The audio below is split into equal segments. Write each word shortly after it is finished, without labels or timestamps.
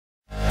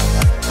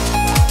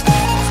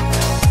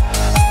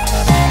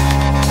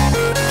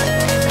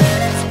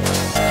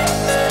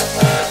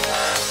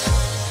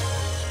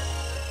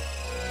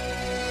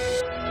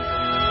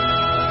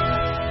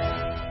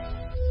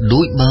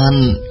បា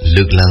ន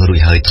លើកឡើងរួច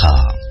ហើយថា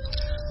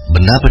ប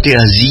ណ្ដាប្រទេស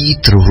អាស៊ី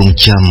ត្រូវរង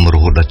ចាំរ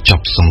ហូតដល់ច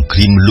ប់សង្គ្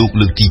រាមលោក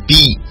លើកទី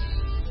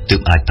2ទើ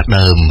បអាចផ្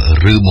ដើម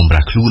ឬបំ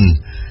រាស់ខ្លួន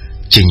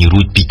ចេញ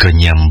រួចពីក្រ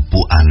ញាំពួ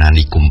កអាណា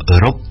និគមអឺ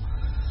រ៉ុប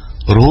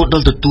រហូតដ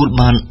ល់ទទួល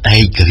បានឯ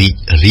ករាជ្យ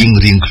រៀ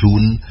ងខ្លួ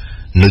ន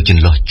នៅច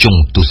ន្លោះចុង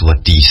ទសវត្ស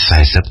រ៍ទី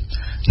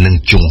40និង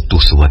ចុងទ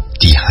សវត្សរ៍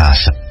ទី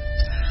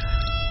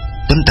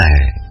50ប៉ុន្តែ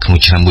ក្នុង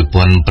ឆ្នាំ1945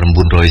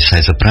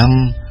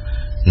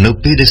នៅ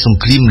ពេលដែលសង្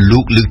គ្រាមលោ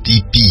កលើកទី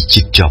2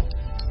ជិតចប់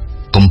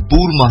កំ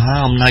ពូលមហា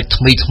អំណាច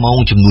ថ្មីថ្មោង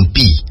ចំនួន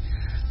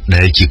2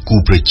ដែលជាគូ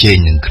ប្រជែង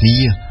នឹងគ្នា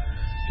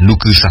នោះ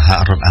គឺសហ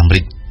រដ្ឋអាមេ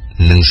រិក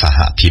និងសហ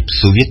ភាព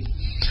សូវៀត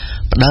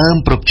ផ្ដើម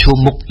ប្រជុំ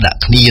មុខដាក់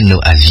គ្នានៅ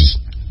អាស៊ី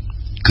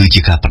គឺ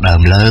ជាការផ្ដើម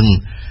ឡើង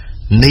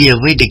នៃ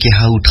អ្វីដែលគេ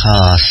ហៅថា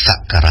ស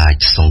ក្ការៈ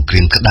សង្គ្រា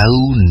មក្តៅ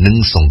និង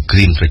សង្គ្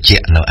រាមត្រជា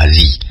ក់នៅអា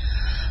ស៊ី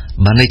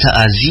បានន័យថា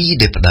អាស៊ី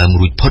ដែលផ្ដើម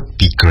រួចផុត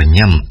ពីក្រ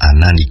ញាំអា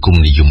ណានិគម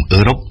និយម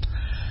អឺរ៉ុប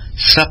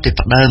ស្រាប់តែ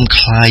ផ្ដើមค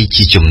ล้าย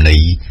ជាចំណី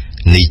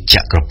នៃច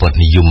ក្រពត្តិ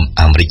និយម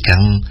អាមេរិក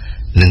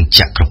និង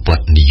ចក្រពត្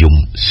តិនិយម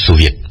សូ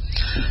វៀត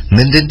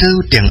មែនទេទៅ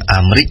ទាំង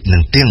អាមេរិកនិ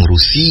ងទាំងរុ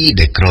ស្ស៊ី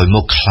ដែលក្រោយម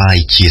កคล้าย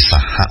ជាស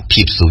ហ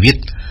ភាពសូវៀត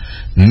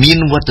មាន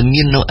វត្ត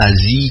មាននៅអា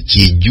ស៊ី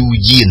ជាយូរ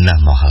យារណា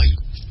ស់មកហើយ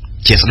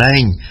ជាស្ដែ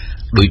ង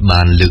ដោយ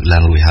បានលើកឡើ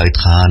ងរួចហើយ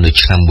ថានៅ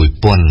ឆ្នាំ1853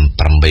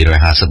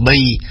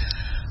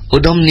ឧ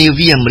ត្តមនា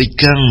វីអាមេរិ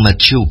ក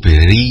Matthew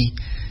Perry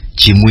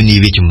ជាមួយនា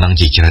វាចម្បាំង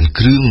ជាច្រើន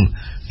គ្រឿង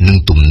និង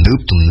ទំនើ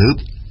ប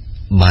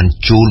បាន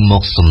ចូលម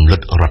កសម្លុត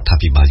រដ្ឋា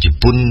ភិបាលជ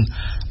ប៉ុន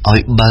ឲ្យ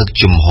បើក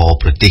ចំហ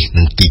ប្រទេស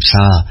និងទីផ្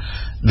សារ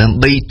ដើម្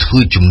បីធ្វើ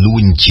ជំនួ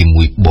ញជា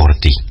មួយបរ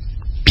ទេស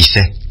ពិ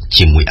សេស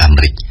ជាមួយអាមេ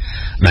រិក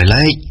ដោយ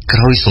ឡែកក្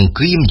រោយសង្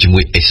គ្រាមជាមួ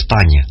យអេស្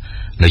ប៉ាញ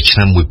នៅឆ្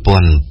នាំ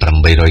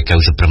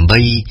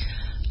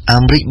1898អា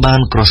មេរិកបា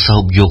នក្រសោ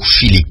បយកហ្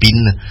វីលីពីន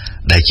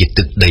ដែលជា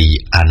ទឹកដី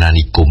អាណា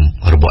និគម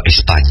របស់អេ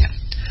ស្ប៉ាញ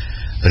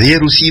រាជ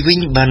រុស្ស៊ីវិញ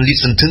បានលាត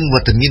សន្ធឹងវ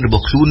ត្តមានរប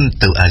ស់ខ្លួន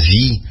ទៅអា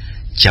ស៊ី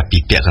ចាប់ពី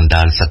ពាក់កណ្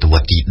ដាលសតវ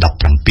ត្សទី17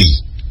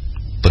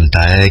ប៉ុន្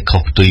តែខុ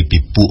សផ្ទុយពី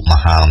ពួកម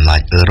ហាអំណា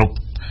ចអឺរ៉ុប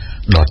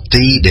ដ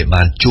ទៃដែល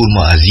បានចូលម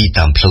កអាស៊ី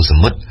តាមផ្លូវស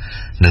មុទ្រ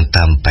និង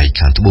តាមប៉ែក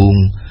ខាងត្បូង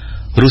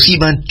រុស្ស៊ី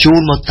បានចូល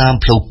មកតាម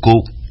ផ្លូវគោ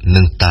ក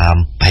និងតាម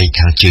ប៉ែក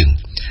ខាងជើង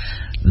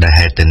ដែល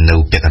ហេតុតែនៅ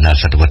ពាក់កណ្ដាល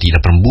សតវត្សទី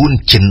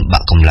19ចិនបា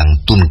ក់កម្លាំង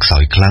ទុនខ្សោ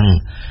យខ្លាំង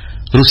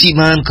រុស្ស៊ី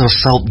បានក្រ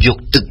សោបយក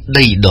ទឹក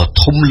ដីដ៏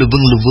ធំល្វឹ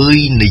ងល្វើយ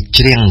នៃ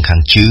ជ្រាំងខា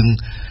ងជើង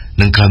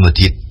និងក្រោយមក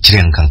ទៀតជ្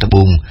រាំងខាងត្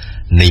បូង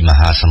នៃម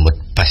ហាសមុទ្រ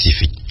ប៉ាស៊ី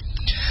ហ្វិក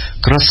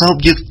ក្រសោប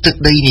យកទឹក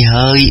ដីនេះ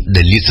ហើយ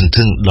ដែលលាតសន្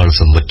ធឹងដល់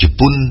សមុទ្រជ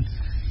ប៉ុន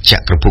ច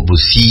ក្រភពរុ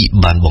ស្ស៊ី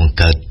បានបង្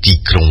កើតទី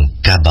ក្រុង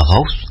កាបា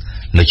រ៉ូស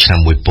នៅឆ្នាំ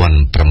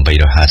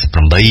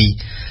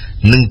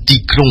1858និងទី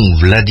ក្រុង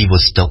វ្លាឌីវ៉ូ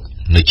ស្តុក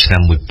នៅឆ្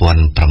នាំ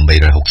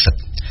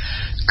1860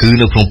គឺ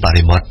នៅក្នុងប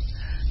រិបទ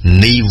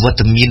នៃវត្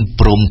តមាន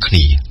ព្រមគ្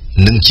នា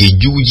និងជា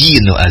យូរយារ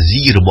នៅអា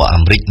ស៊ីរបស់អា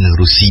មេរិកនិង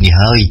រុស្ស៊ីនេះ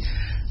ហើយ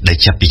ដែល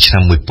ចាប់ពីឆ្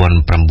នាំ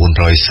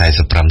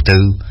1945ទៅ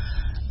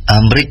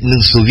អាមេរិកនិ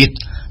ងសូវៀត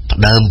ផ្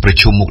ដើមប្រ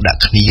ជុំមុខដា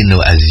ក់គ្នានៅ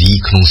អាស៊ី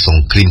ក្នុងស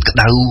ង្គ្រាមក្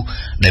តៅ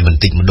ដែលបន្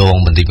តិចម្ដង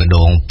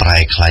ប្រែ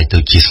ក្លាយទៅ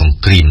ជាសង្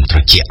គ្រាមត្រ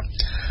ជាក់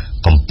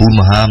កំពូល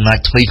មហាអំណាច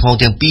ថ្មីថ្មោង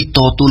ទាំងពីរត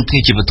ទល់គ្នា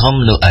ជាបឋម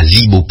នៅអា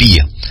ស៊ីបូព៌ា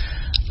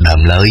ដើម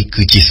ឡើយ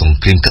គឺជាសង្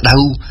គ្រាមក្តៅ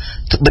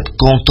ត្បិត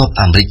កងទ័ព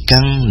អាមេរិក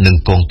និង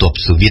កងទ័ព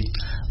សូវៀត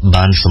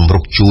បានសម្រុ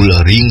កជួល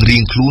រៀង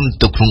ខ្លួន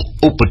ទៅក្នុង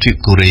ឧបទ្វីប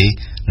កូរ៉េ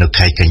នៅ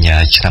ខែកញ្ញា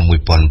ឆ្នាំ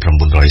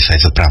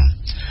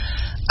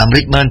1945អាមេ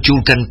រិកបានជួល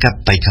កាន់កាប់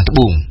ប៉ែកខាងត្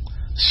បូង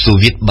សូ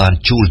វៀតបាន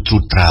ជួលត្រួ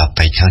តត្រា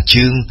ប៉ែកខាង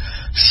ជើង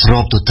ស្រ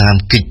បទៅតាម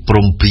កិច្ចព្រ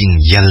មព្រៀង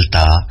យ៉ាល់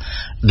តា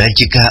ដែល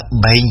ជាការ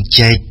បែង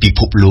ចែកពិ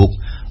ភពលោក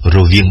រ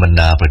វាងបណ្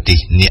ដាប្រទេស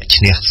អ្នក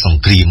ឈ្នះស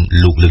ង្គ្រាម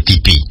លោកលើកទី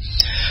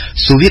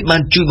2សូវៀតបា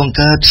នជួយបង្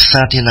កើត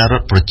សាធារណរ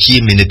ដ្ឋប្រជា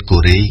មានិតកូ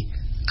រ៉េ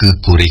គឺ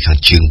កូរ៉េខាង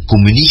ជើងកុ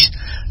ម្មុយនីស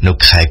នៅ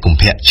ខែកុម្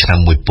ភៈឆ្នាំ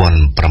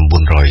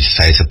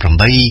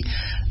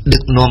1948ដឹ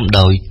កនាំ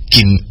ដោយ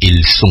គីមអ៊ីល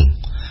សុង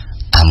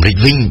អាមេរិក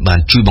វិញបាន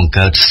ជួយបង្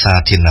កើតសា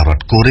ធារណរដ្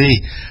ឋកូរ៉េ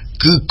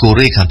គឺកូ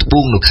រ៉េខាងត្បូ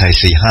ងនៅខែ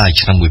សីហា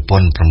ឆ្នាំ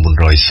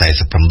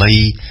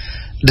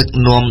1948ដឹក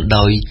នាំ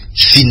ដោយ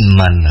ស៊ីន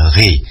ម៉ាន់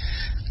រ៉េ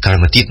ក្រោយ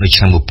មកទៀតនៅឆ្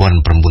នាំ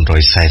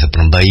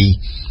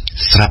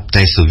1948ស្រាប់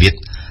តែសូវៀត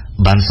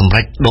បានសម្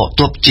រេចដក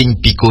ទ័ពចេញ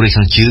ពីកូរ៉េ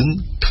ខាងជើង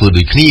ធ្វើ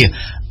ដូចគ្នា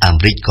អា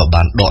មេរិកក៏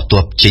បានដកទ័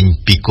ពចេញ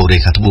ពីកូរ៉េ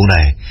ខាងត្បូង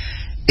ដែរ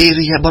អេ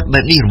រិយាបថបែ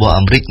បនេះរបស់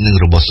អាមេរិកនិង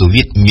របស់សូ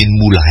វៀតមាន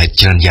មូលហេតុ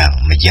ច្រើនយ៉ាង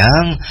ម្យ៉ា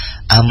ង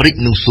អាមេរិក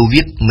និងសូ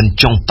វៀតមិន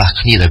ចង់ប៉ះ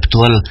គ្នាដោយផ្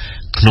ទាល់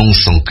ក្នុង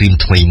សង្គ្រាម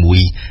ថ្មីមួយ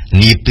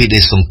នាពេលដែ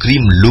លសង្គ្រា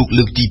មលោក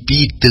លើកទី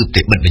2ទើប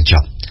តែបិទបញ្ច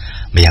ប់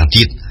ម្យ៉ាង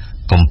ទៀត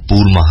កំពូ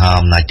លមហា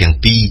អំណាចទាំង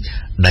ពីរ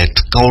ដែល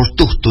ថ្កោល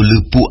ទោសទៅលើ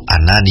ពួកអា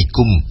ណានិគ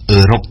មអឺ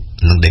រ៉ុប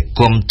និងដែល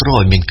គាំទ្រ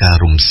ឲ្យមានការ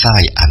រំសា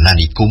យអាណា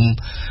និគម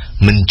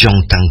មិនចង់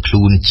តាំងខ្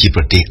លួនជា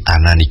ប្រទេសអា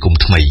ណានិគម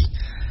ថ្មី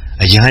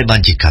យ៉ាងហើយបា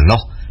នជាកាល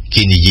នោះ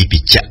គេនិយាយពី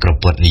ចក្រ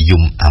ពត្តិនិយ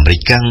មអាមេរិ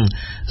ក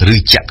ឬ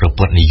ចក្រព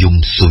ត្តិនិយម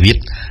សូវៀត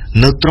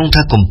នៅត្រង់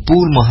ថាកំពូ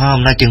លមហា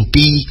អំណាចទាំង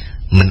ពីរ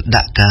មិន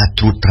ដាក់ការ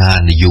ត្រួតត្រា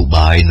នយោ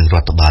បាយនិងរ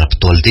ដ្ឋបាលផ្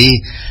ទាល់ទេ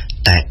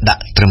តែដា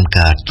ក់ត្រឹម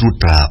ការត្រួត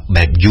ត្រា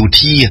បែបយោ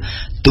ធា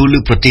ទៅលើ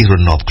ប្រទេសរ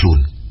ណបខ្លួន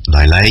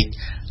ដោយឡែក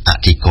អ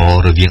ធិការ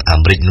រវាងអា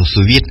មេរិកនិង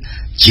សូវៀត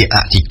ជាអ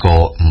ធិកា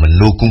រម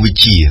នោគមវិ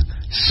ជ្ជា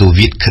សូ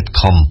វៀតខិត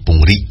ខំព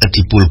ង្រីកឥទ្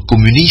ធិពលកុ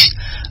ម្មុយនីស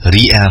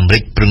រីឯអាមេរិ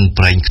កប្រឹង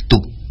ប្រែងខ្ទ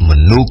ប់ម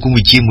នោគម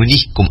វិជ្ជាមួយ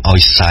នេះកុំឲ្យ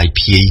សាយ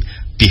ភាយ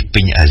ពី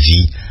ពេញអាស៊ី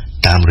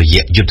តាមរ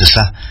យៈយុទ្ធ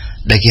សាស្ត្រ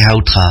ដែលគេហៅ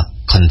ថា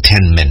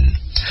containment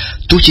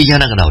ទោះជាយ៉ាង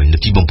ណាក៏ដោយនៅ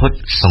ទីបំផុត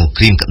សង្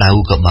គ្រាមក្តៅ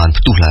ក៏បាន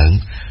ផ្ទុះឡើង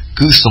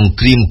គឺសង្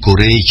គ្រាមកូ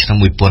រ៉េឆ្នាំ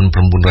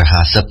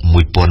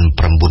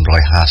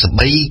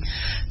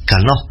1950-1953កា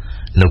លនោះ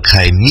នៅ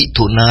ខែមិ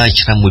ថុនា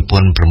ឆ្នាំ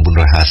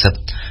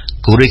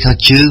1950កូរ៉េខាង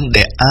ជើង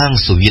ដែលអាង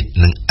សូវៀត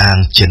និងអាង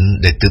ចិន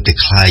ដែលទើបតែ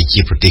ក្លាយជា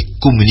ប្រទេស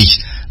កុម្មុយនីស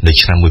នៅ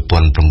ឆ្នាំ1949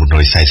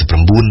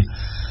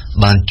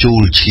បានចូ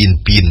លឈ្លាន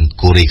ពាន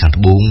កូរ៉េខាង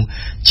ត្បូង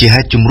ជា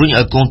ហេតុជំរុញ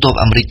ឲ្យកងទ័ព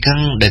អាមេរិក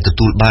ដែលទ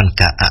ទួលបាន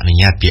ការអនុ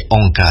ញ្ញាតពីអ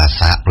ង្គការ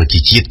សហប្រជា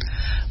ជាតិ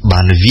បា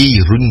នវាយ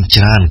រុញ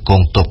ច្រានក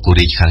ងទ័ពកូ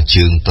រ៉េខាង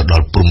ជើងទៅដ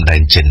ល់ព្រំដែ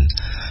នចិន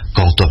ក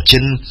ងទ័ពចិ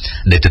ន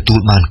ដែលទទួល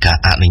បានការ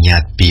អនុញ្ញា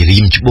តពីរី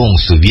មច្បង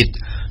សូវៀត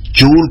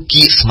ចូល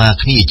គៀកស្មើ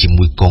គ្នាជា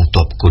មួយកង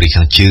ទ័ពកូរ៉េ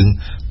ខាងជើង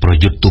ប្រ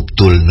យុទ្ធទប់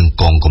ទល់នឹង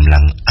កងកម្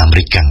លាំងអាមេ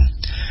រិក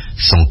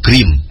សង្គ្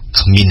រាម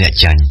គ្មានអ្នក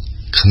ចាញ់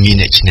គ្មាន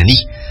អ្នកឈ្នះនេះ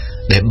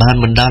ដែលបាន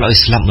បណ្ដាលឲ្យ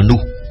ស្លាប់មនុ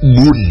ស្ស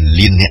4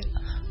លាននាក់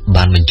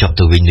បានបញ្ចប់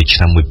ទៅវិញនៅឆ្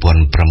នាំ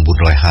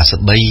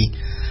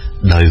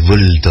1953ដោយវិ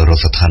លទៅរក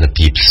ស្ថាន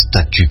ភាព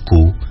statu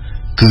quo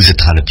គឺស្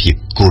ថានភាព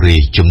កូរ៉េ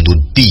ចំនួន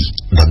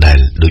2ដដែល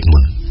ដូចមុ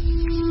ន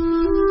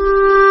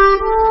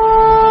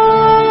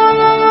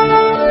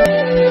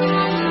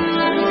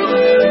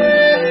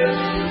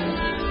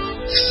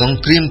សង្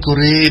គ្រាមកូ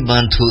រ៉េបា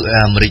នធ្វើឲ្យ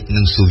អាមេរិក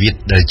និងសូវៀត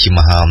ដែលជាម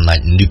ហាអំណាច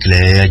នុយក្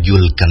លេអ៊ែរយ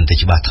ល់កាន់តែ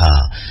ច្បាស់ថា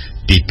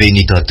ពីពេល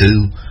នេះតទៅ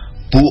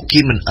ពួកគេ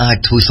មិនអាច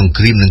ធ្វើសង្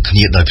គ្រាមនឹងគ្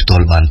នាដោយផ្ទា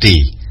ល់បានទេ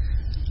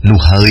នោះ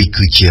ហើយ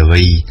គឺជាអ្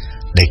វី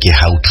ដែលគេ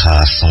ហៅថា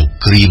សង្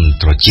គ្រាម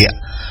ត្រជាក់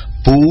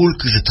ពូល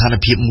គឺស្ថាន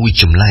ភាពមួយ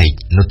ចម្លែក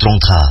នៅត្រ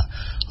ង់ថា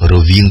រ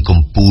វាងកំ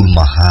ពូល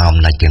មហាអំ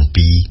ណាចទាំង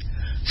ពីរ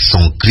ស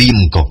ង្គ្រាម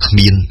ក៏គ្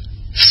មាន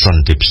ស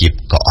ន្តិភាព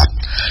ក៏អត់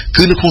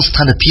គឺនៅក្នុងស្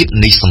ថានភាព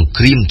នៃសង្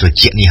គ្រាមត្រ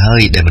ជាក់នេះហើ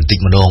យដែលបន្តិច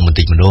ម្ដង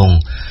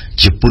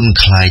ជប៉ុន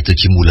คล้ายទៅ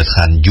ជាមូលដ្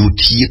ឋានយោ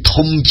ធា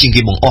ធំជាង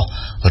គេបង្អស់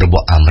រប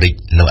ស់អាមេរិក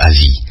នៅអា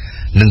ស៊ី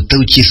នឹងទៅ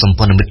ជាសម្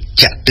ព័ន្ធមិត្ត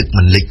ចាក់ទឹក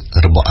មិនលិច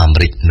របស់អាមេ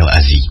រិកនៅ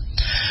អាស៊ី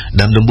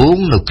ដំបូង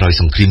នៅក្រោយ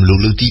សង្គ្រាមលោក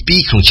លើកទី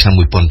2ក្នុងឆ្នាំ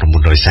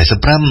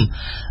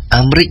1945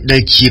អាមេរិកដែ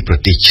លជាប្រ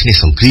ទេសឈ្នះ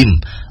សង្គ្រាម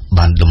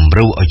បានតម្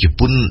រូវឲ្យជ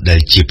ប៉ុនដែល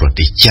ជាប្រ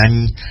ទេសចាញ់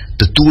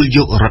ទទួលយ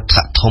ករដ្ឋ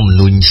ធម្ម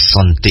នុញ្ញស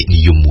ន្តិនិ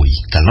យមមួយ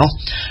កាលនោះ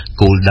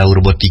គោលដៅរ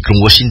បស់ទីក្រុង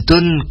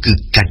Washington គឺ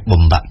កាច់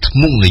បំបាក់ធ្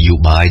មង់នយោ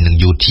បាយនិង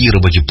យោធារ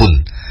បស់ជប៉ុន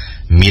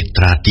មា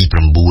ត្រាទី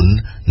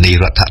9នៃ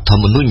រដ្ឋធ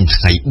ម្មនុញ្ញ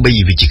ថ្ងៃ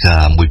3វិច្ឆិកា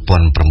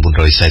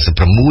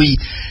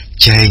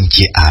1946ចែង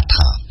ជាអា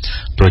ថា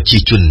ប្រជា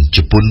ជនជ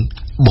ប៉ុន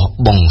បោះ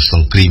បង់ស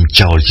ង្គ្រាម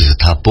ចោលជាស្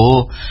ថាពរ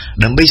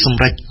ដើម្បីស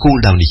ម្រេចគោល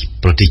ដៅនេះ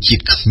ប្រទេសជា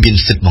តិគ្មាន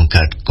សិទ្ធិបង្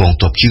កើតកង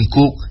ទ័ពជើង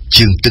គោក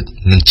ជើងទឹក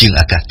និងជើង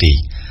អាកាសទេ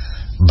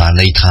បាន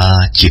ន័យថា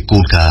ជាគោ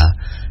លការណ៍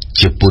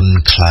ជប៉ុន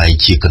คล้าย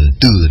ជាកន្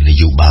ទឿន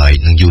យោបាយ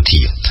និងយោ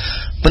ធា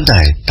ប៉ុន្តែ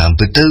តាម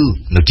ពិតទៅ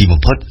នៅទីបំ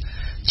ផុត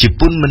ជ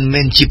ប៉ុនមិន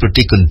មែនជាប្រ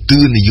ទេសកន្ទឿ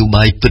នយោ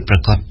បាយពិតប្រា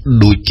កដ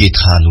ដូចគេ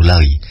ថានោះ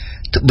ឡើយ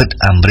ត្បិត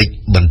អាមេរិក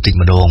បន្តិច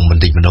ម្ដង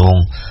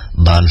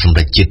បានសម្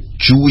រេចចិត្ត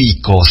ជួយ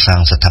កសា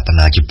ងស្ថាប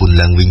នាជប៉ុន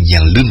ឡើងវិញយ៉ា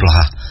ងលឿនរ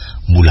ហ័ស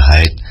មូល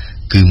ហេតុ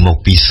គឺមក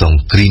ពីសង្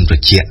គ្រាមត្រ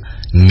ជាក់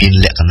មាន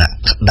លក្ខណៈ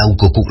ក្តៅគ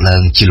គុកឡើ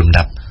ងជាលំ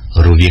ដាប់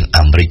រវាង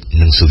អាមេរិក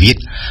និងសូវៀត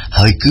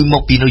ហើយគឺម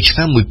កពីនៅឆ្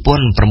នាំ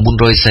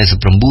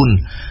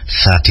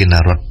1949សាធារណ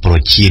រដ្ឋប្រ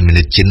ជាមា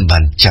និតចិនបា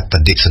នចាប់ប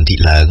ដិសន្ធិ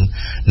ឡើង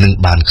និង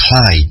បានค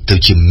ล้ายទៅ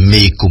ជា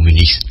មេកុម្មុយ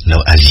នីសនៅ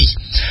អាស៊ី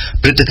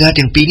ព្រឹត្តិការណ៍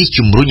ទាំងពីរនេះ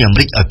ជំរុញអាមេ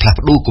រិកឲ្យផ្លាស់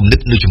ប្ដូរគំនិត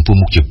នៅចំពោះ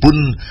មុខជប៉ុន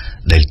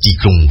ដែលទី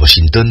ក្រុង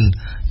Washington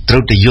ត្រូ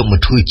វតែយកមក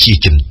ធ្វើជា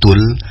ជំទ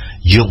ល់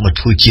យកមក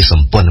ធ្វើជាស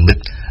ម្ព័ន្ធមិត្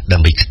តដើ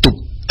ម្បីខ្ទប់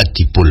ឥទ្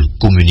ធិពល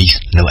កុម្មុយនីស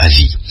នៅអា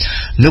ស៊ី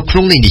នៅក្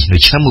នុងនេះនៅ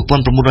ឆ្នាំ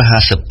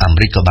1950អាមេ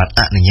រិកក៏បាន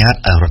អនុញ្ញាត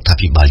ឲ្យរដ្ឋា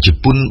ភិបាលជ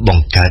ប៉ុនប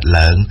ង្កើត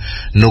ឡើង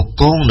នៅ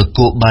កងនគ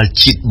របាល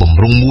ជាតិបំ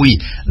រុងមួយ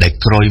ដែល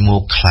ក្រោយម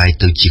កคล้าย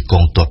ទៅជាក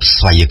ងទ័ព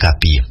ស្វ័យការ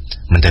ពារ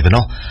មិនតែប៉ុណ្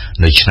ណោះ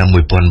នៅឆ្នាំ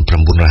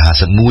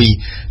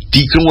1951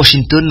ទីក្រុង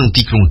Washington និង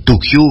ទីក្រុង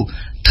Tokyo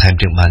ថែម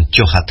ទាំងបាន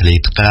ចុះហត្ថលេ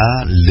ខា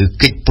លើ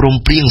កិច្ចព្រម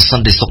ព្រៀងស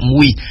ន្តិសុខ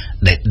មួយ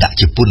ដែលដាក់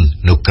ជប៉ុន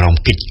នៅក្រោម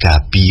កិច្ចការ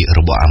ពាររ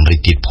បស់អាមេរិក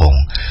ទៀតផង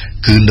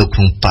គឺនៅក្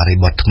នុងបរិ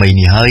បទថ្មី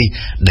នេះហើយ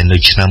ដែលនៅ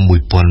ឆ្នាំ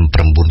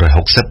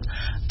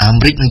1960អា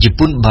មេរិកនិងជ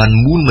ប៉ុនបាន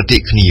មូលមតិ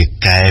គ្នា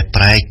កែ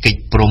ប្រែកិច្ច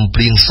ព្រមព្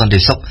រៀងសន្តិ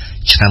សុខ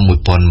ឆ្នាំ1951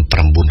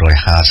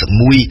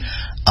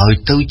ឲ្យ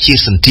ទៅជា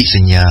សន្ធិស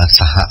ញ្ញាស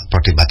ហប្រ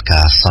តិបត្តិកា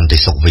រសន្តិ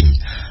សុខវិញ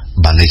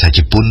បានន័យថាជ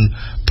ប៉ុន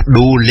ប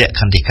ដូរលក្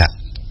ខន្តិកៈ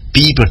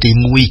ពីប្រទេស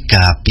មួយ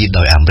ការពារ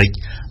ដោយអាមេរិក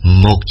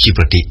មកជា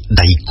ប្រទេស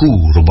ដៃគូ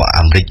របស់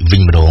អាមេរិកវិ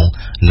ញម្ដង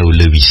នៅ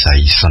លើវិស័យ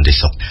សន្តិ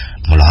សុខ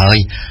ម្ល៉េះហើយ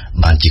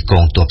បានជាក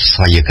ងទ័ពស្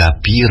វ័យការ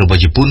ពាររបស់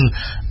ជប៉ុន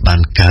បាន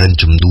កើន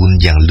ចំនួន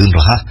យ៉ាងលឿនរ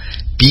ហ័ស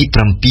ពី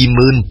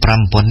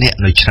 75,000 នាក់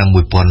នៅឆ្នាំ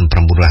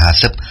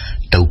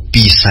1950ទៅ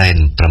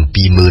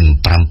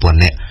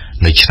 275,000 នាក់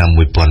នៅឆ្នាំ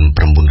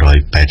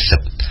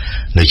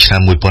1980នៅឆ្នាំ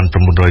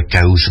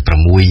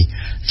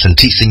1996សន្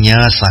ធិសញ្ញា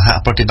សហ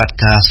ប្រតិបត្តិ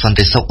ការសន្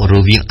តិសុខរ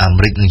វាងអា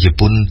មេរិកនិងជ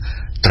ប៉ុន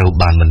ត្រូវ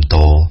បានបន្ត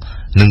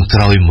និងក្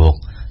រោយមក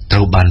ត្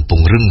រូវបានព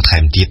ង្រឹងថែ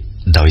មទៀត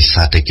ដោយ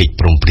សារតែកិច្ច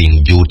ព្រមព្រៀង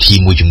យោធា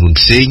មួយចំនួន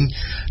ផ្សេង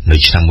នៅ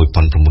ឆ្នាំ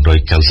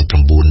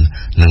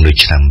 1999 និងនៅ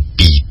ឆ្នាំ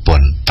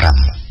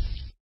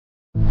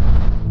 2005